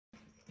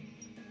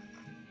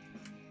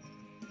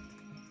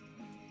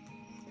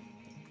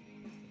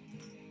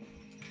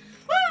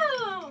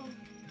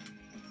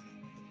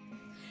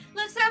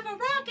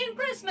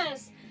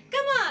Christmas.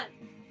 Come on.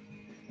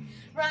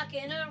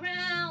 Rocking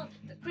around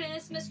the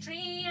Christmas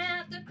tree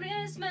at the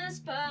Christmas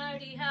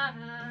party hop.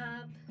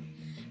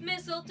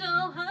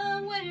 Mistletoe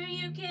hung where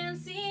you can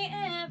see,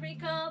 every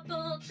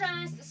couple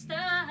tries to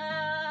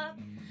stop.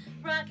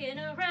 Rocking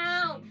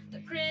around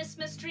the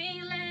Christmas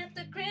tree, let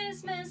the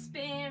Christmas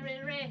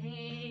spirit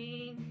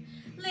ring.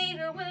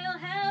 Later we'll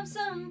have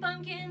some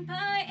pumpkin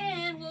pie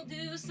and we'll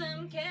do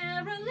some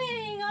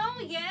caroling.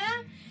 Oh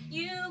yeah,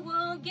 you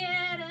will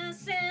get a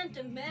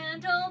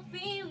sentimental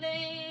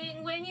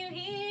feeling when you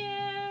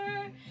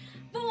hear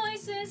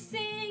voices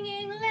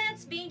singing,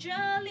 let's be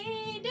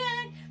jolly,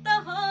 deck the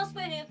halls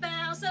with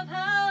boughs of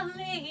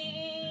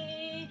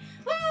holly.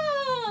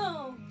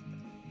 Woo!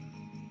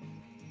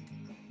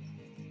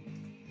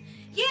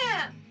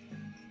 Yeah!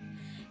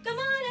 Come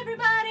on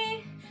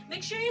everybody,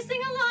 make sure you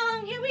sing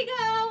along, here we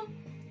go!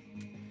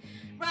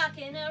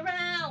 Rocking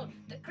around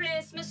the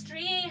Christmas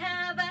tree,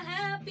 have a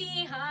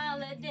happy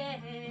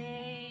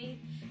holiday.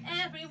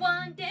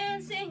 Everyone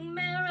dancing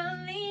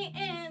merrily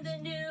in the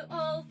new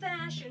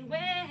old-fashioned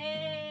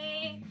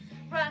way.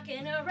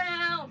 Rocking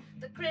around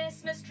the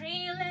Christmas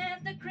tree,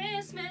 let the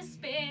Christmas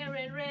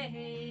spirit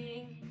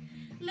ring.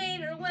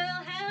 Later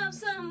we'll have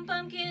some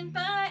pumpkin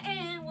pie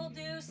and we'll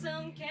do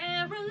some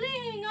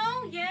caroling.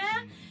 Oh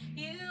yeah,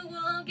 you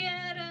will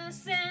get a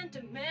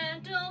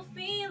sentimental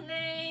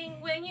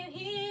feeling when you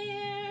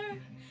hear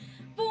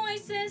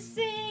voices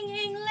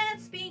singing,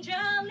 let's be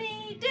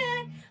jolly,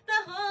 deck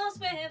the halls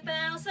with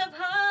boughs of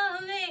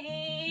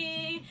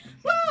holly.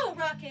 Woo!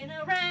 Rocking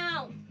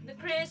around the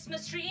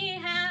Christmas tree,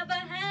 have a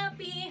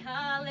happy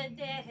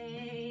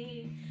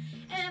holiday.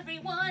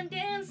 Everyone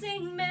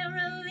dancing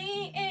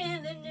merrily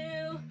in the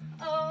new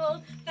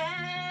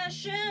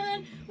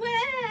old-fashioned way.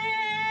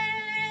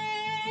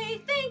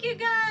 Thank you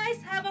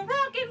guys. Have a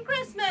rockin'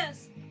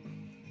 Christmas.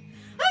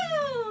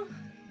 Woo!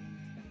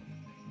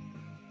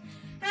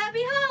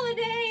 Happy holidays.